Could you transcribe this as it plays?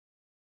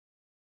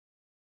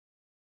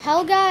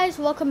Hello guys,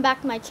 welcome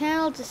back to my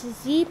channel. This is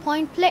Z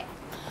Point Play.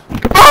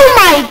 Oh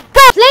my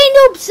god! Play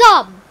Noob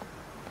Sub!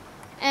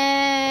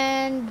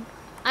 And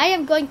I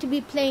am going to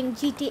be playing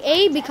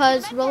GTA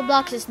because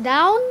Roblox is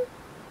down.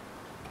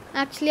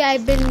 Actually,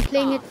 I've been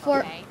playing it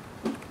for...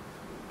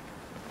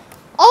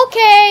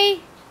 Okay,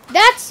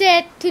 that's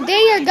it.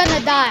 Today you're gonna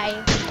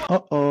die.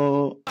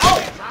 Uh-oh.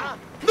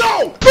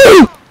 No!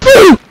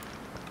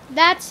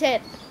 That's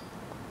it.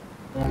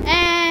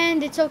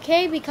 And it's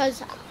okay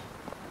because...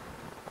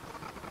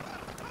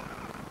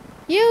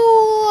 You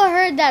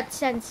heard that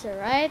sensor,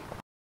 right?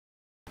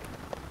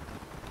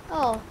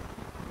 Oh.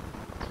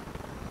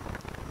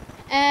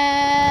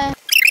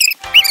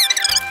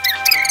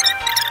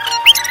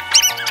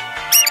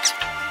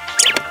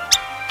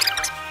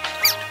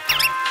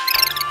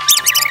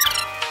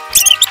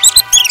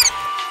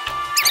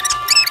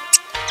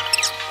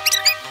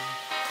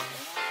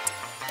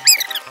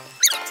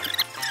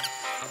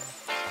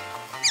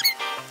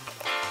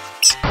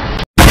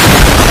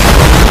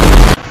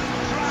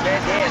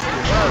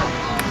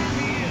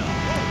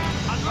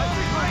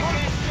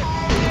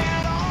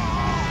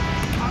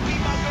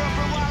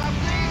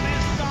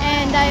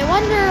 And I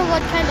wonder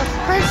what kind of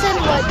person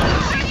would...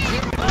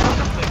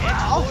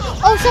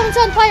 Oh, someone's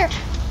on fire!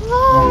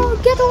 Oh,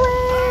 get away!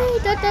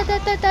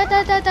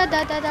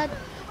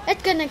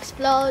 It's gonna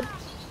explode.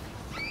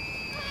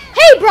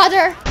 Hey,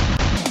 brother!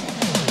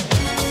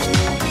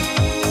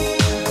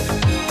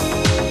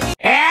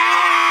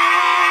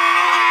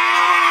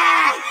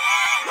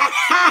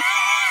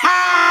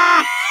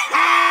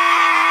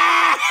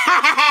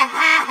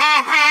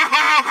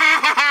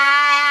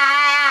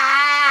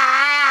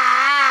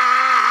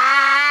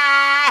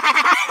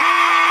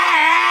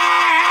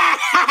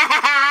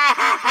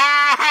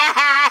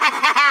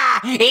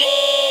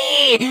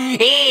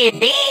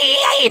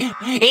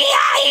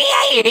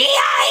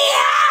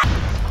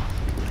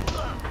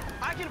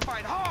 I can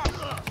fight hard.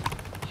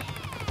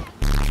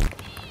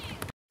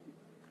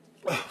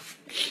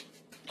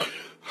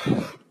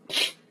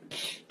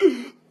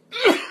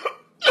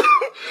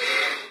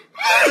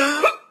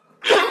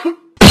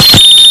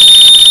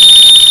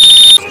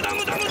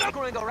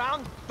 Going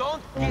around,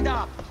 don't get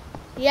up.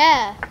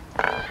 Yeah.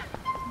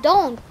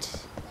 Don't.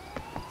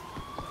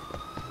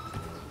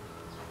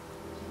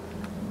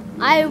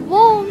 I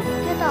won't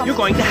get up. You're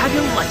going to have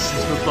your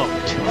license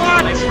revoked.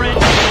 My friend.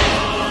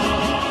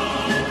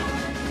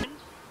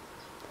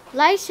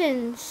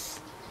 License.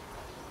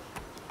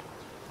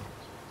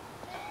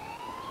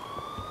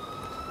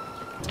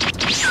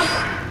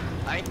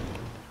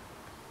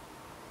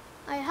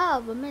 I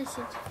have a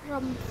message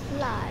from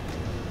Vlad.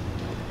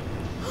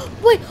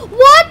 Wait,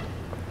 what?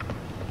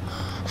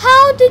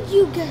 How did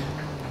you get...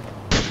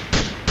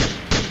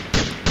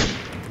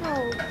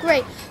 Oh,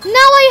 great.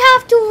 Now I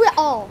have to...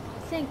 Oh,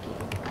 thank you.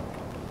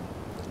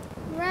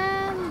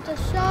 Ram the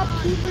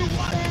shopkeeper's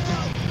van.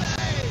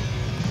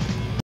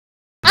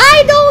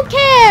 I don't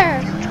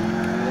care!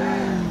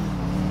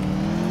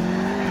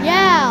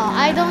 Yeah,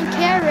 I don't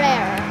care,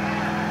 Rare.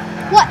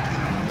 What?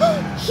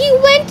 He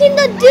went in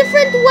a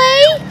different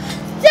way?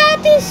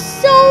 That is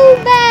so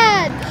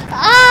bad!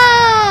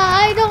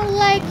 Ah, I don't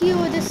like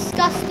you,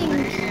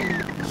 disgusting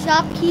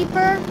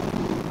shopkeeper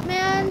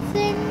man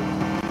thing.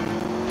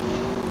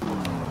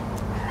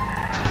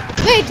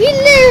 Wait, he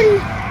literally...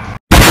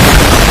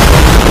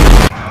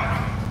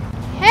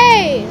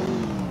 Hey,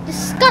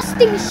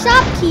 disgusting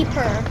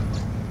shopkeeper.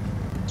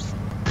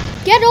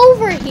 Get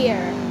over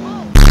here.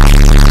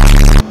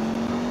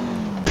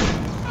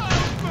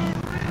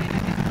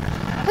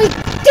 Wait,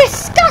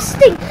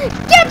 disgusting!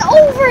 Get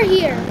over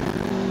here!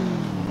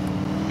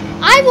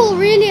 I will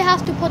really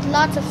have to put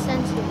lots of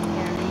sense in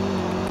here.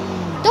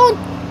 Don't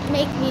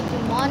make me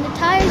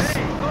demonetize.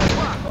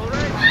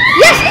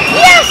 Yes!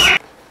 Yes!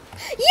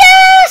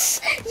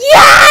 Yes!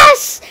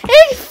 Yes!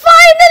 And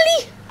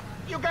finally!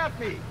 You got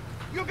me.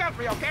 You got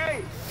me,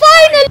 okay?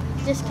 Finally!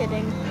 Just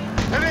kidding.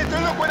 Hey,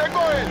 look where they're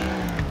going.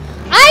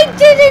 I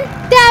didn't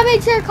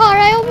damage your car.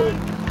 I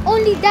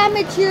only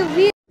damaged your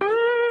vehicle.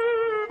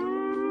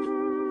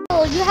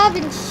 You have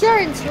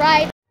insurance,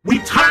 right? We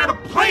tired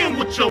of playing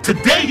with you.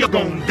 Today you're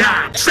gonna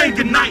die. Say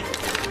goodnight.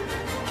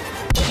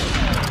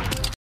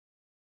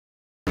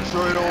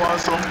 Sure you don't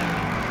want some?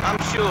 I'm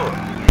sure.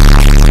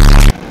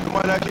 Come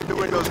on, I keep the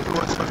windows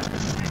closed.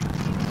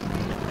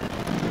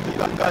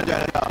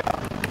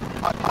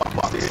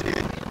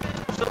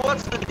 So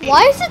what's the deal?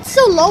 Why is it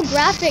so low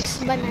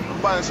graphics, man?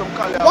 I'm buying some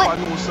curry What?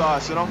 and new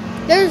sauce, you know?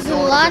 There's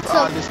Don't lots look at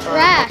all of this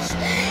trash.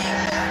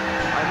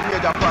 I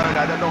made that product,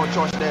 I don't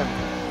trust them.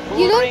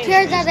 You don't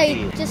care that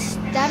I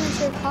just damaged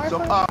your car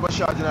Some for? arbor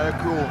shots in the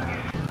crew.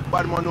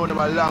 Bad man know them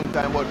a long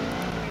time, but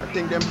I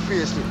think them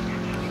faced it.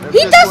 He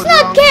does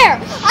not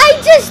care!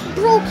 I just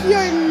broke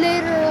your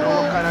literal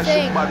What kind of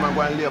thing. shit bad man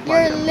going to lay up on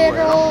Your them for,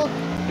 literal...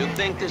 You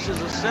think this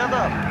is a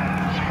setup?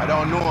 I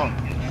don't know.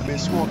 I've been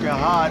smoking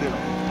hard.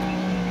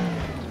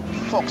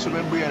 Fucks with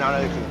my brain and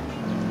a little.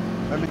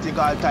 Let me think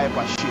all type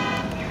of shit.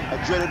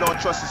 I really don't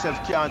trust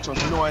yourself, can't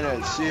trust no one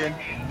else, see?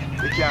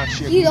 You can't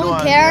shake You no don't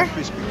one, care?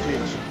 fist be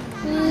clenched.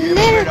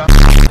 Literally.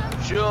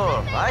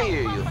 Sure, I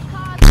hear you.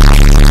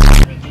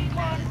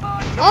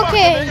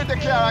 Okay. Get the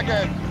car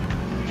again.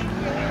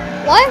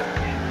 What?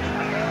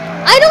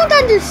 I don't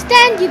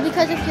understand you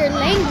because of your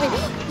language.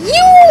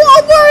 You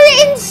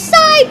were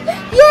inside.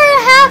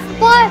 You're half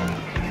butt.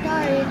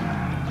 Sorry.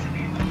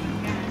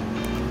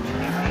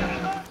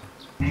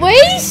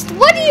 Waste?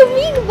 What do you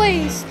mean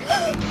waste?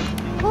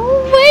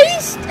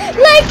 Waste?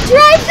 Like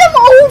drive them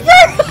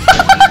over?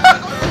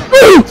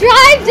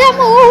 Drive them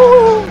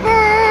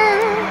over.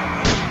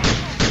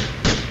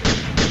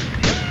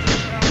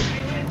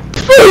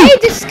 Hey,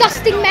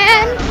 disgusting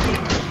man.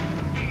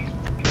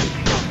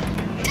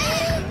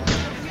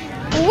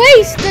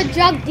 Waste the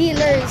drug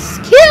dealers.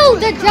 Kill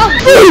the drug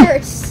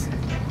dealers.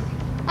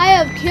 I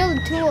have killed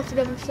 2 of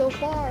them so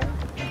far.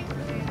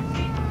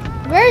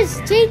 Where's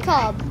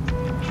Jacob?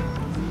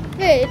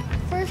 Wait,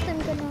 first I'm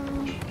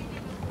gonna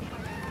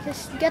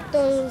just get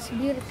those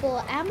beautiful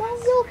ammo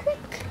real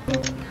quick.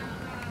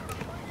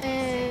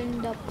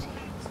 And up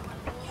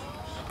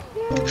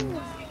here.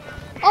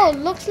 Oh,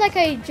 looks like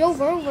I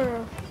drove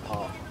over.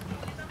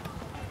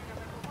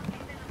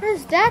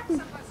 Where's that?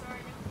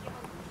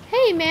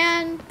 Hey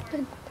man.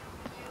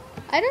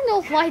 I don't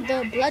know why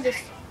the blood is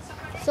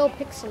so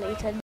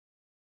pixelated.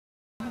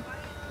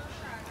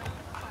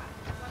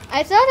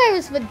 I thought I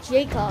was with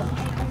Jacob.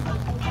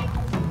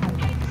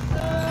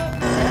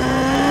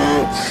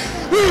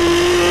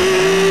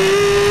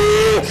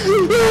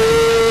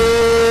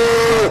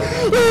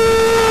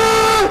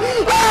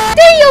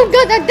 Then you're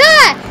gonna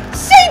die!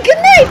 Say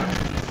goodnight!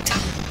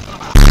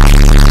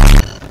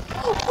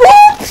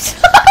 Whoops!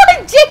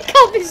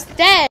 Jacob is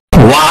dead!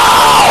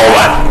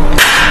 Wow!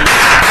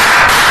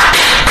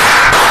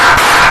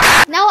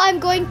 Now I'm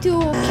going to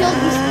kill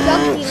these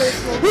drug dealers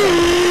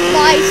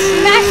by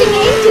smashing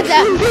into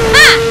them!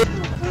 Ah!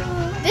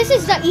 This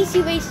is the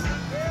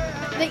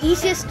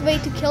easiest way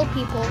to kill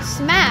people.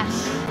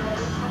 Smash!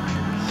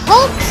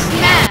 Hulk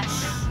smash!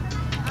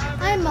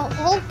 I'm a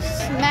Hulk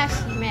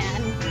smash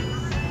man.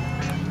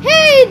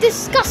 Hey,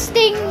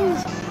 disgusting!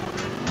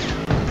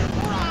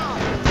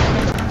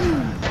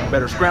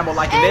 Better scramble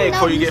like an egg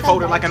before you get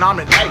folded like an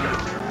omelet.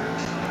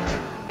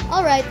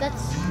 Alright,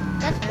 that's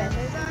better.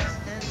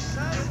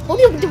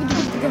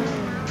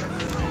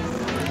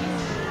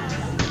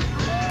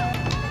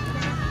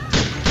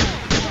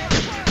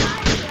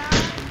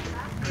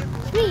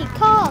 Me,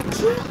 call.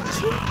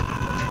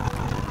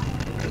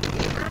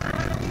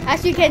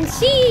 As you can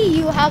see,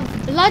 you have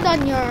blood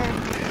on your...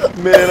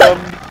 Man,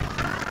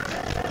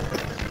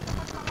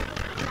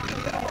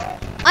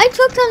 I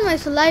choked on my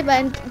saliva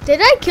and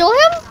did I kill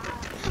him?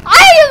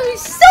 I am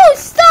so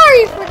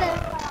sorry for that.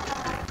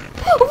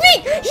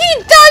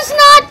 He does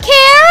not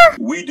care?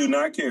 We do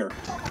not care.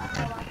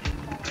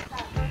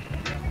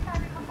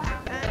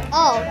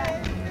 Oh,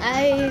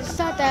 I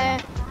thought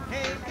that...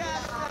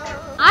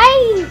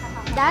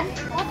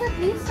 what did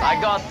you say? I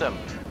got them.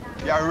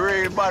 you're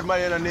real bad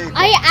man in the name.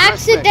 I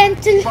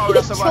accidentally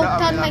Respect. choked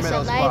on my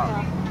Middle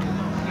saliva.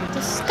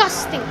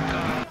 Disgusting.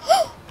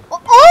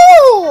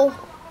 Oh!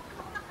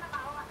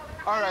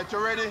 Alright,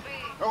 you ready?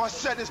 I want to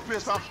set this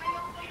place up.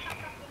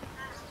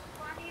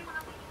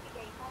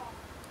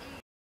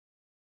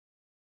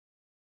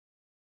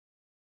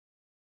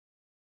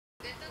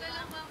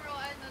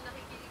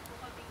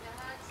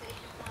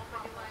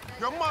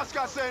 Your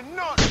mascot said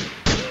no.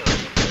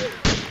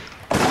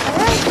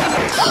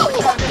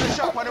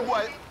 Shot on the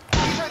boy.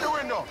 Check the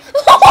window.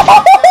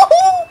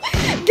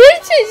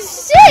 This is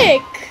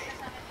sick.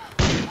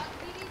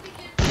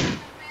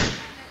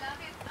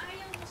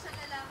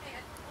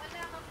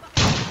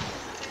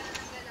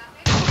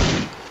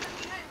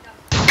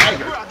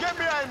 Get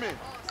behind me.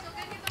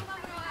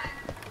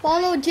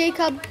 Follow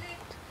Jacob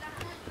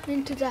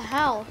into the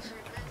house.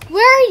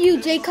 Where are you,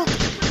 Jacob?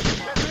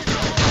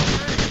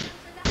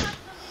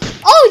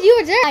 Oh, you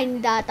were there.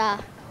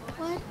 Data.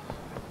 What?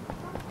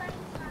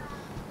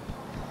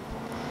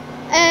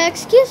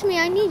 Excuse me,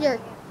 I need your...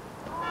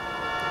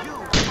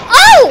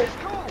 Oh!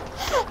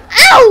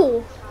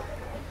 Ow!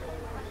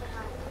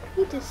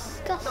 You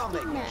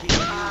disgusting man.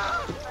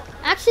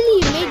 Actually,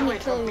 you made me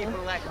kill you.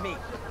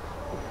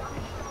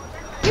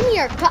 Give me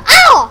your car.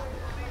 Ow!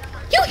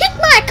 You hit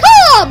my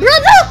car,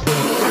 brother!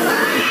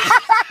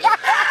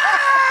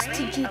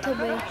 To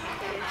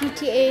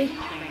GTA.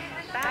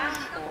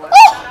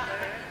 Oh!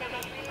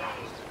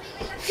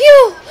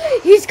 Phew!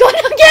 He's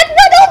gonna get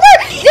run over!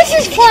 This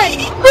is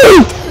fun!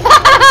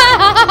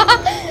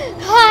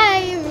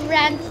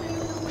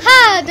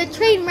 The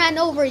train ran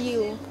over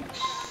you.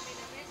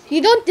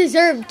 You don't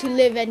deserve to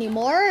live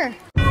anymore.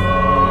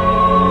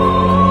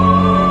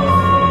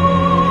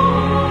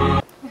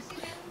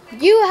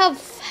 You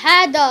have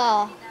had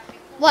a,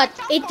 what,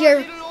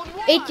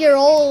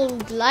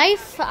 8-year-old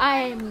life?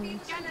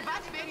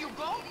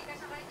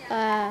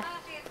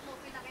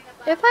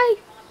 If I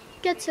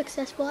get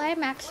successful,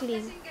 I'm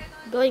actually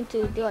going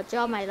to do a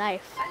job my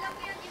life.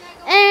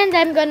 And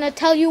I'm gonna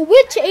tell you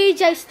which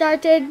age I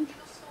started.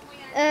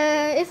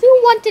 If you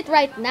want it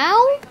right now,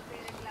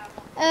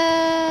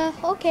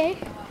 okay,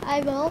 I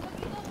will.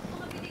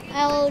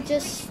 I'll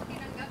just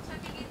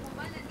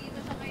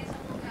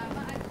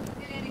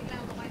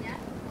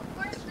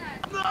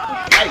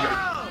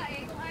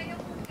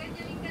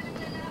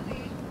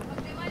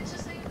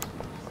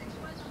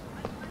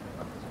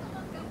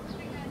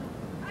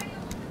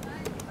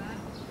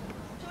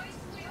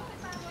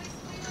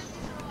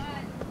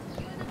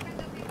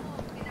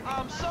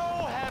I'm so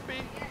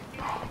happy.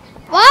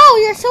 Wow,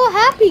 you're so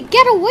happy.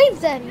 Get a wave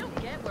then.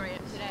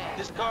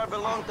 This car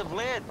belongs to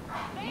Vlad.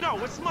 No,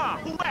 it's mine.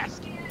 Who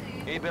asked?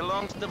 It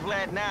belongs to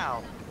Vlad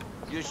now.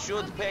 You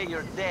should pay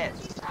your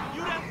debts.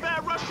 You that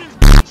bad Russian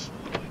bitch?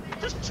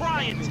 Just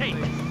try and take it.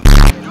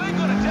 You ain't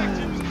gonna take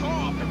Jim's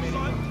car,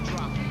 son.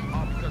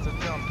 All because of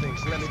dumb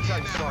things. Let me tell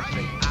you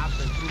something. I've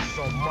been through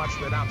so much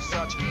that I'm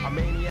such a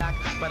maniac,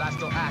 but I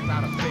still act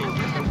out of faith.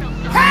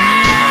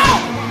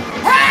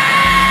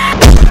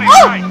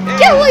 Oh,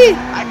 get away!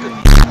 I could.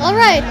 All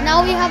right,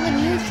 now we have a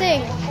new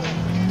thing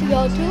to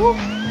go to.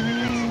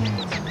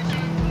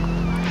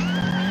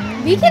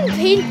 We can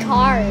paint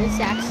cars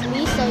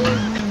actually, so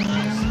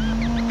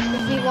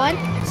if we want,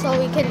 so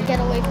we can get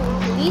away from the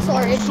police,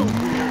 or if you.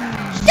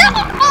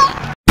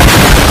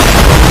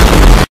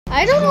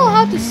 I don't know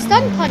how to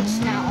stun punch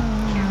now.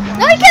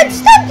 Now I can't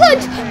stun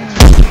punch.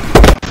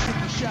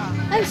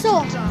 I'm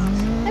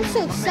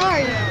so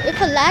sorry.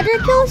 If a ladder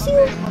kills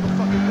you,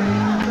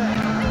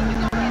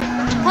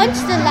 punch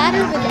the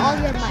ladder with all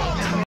your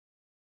might.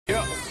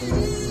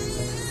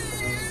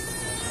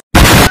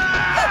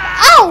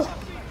 Ow!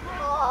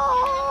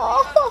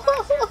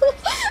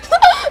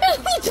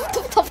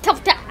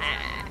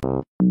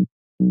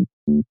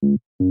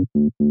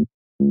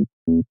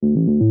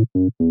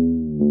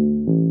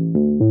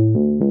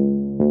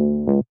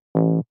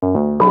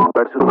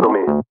 Versus for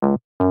me.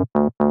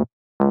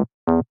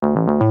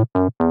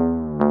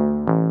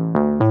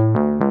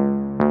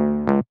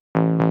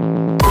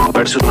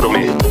 Versus for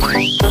me.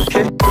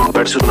 Okay.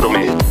 Versus for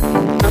me.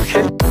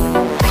 Okay.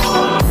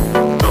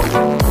 No.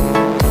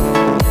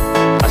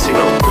 Así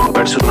no.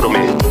 Versus for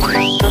me.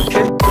 Okay.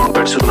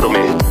 Versus for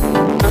me.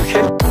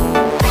 Okay.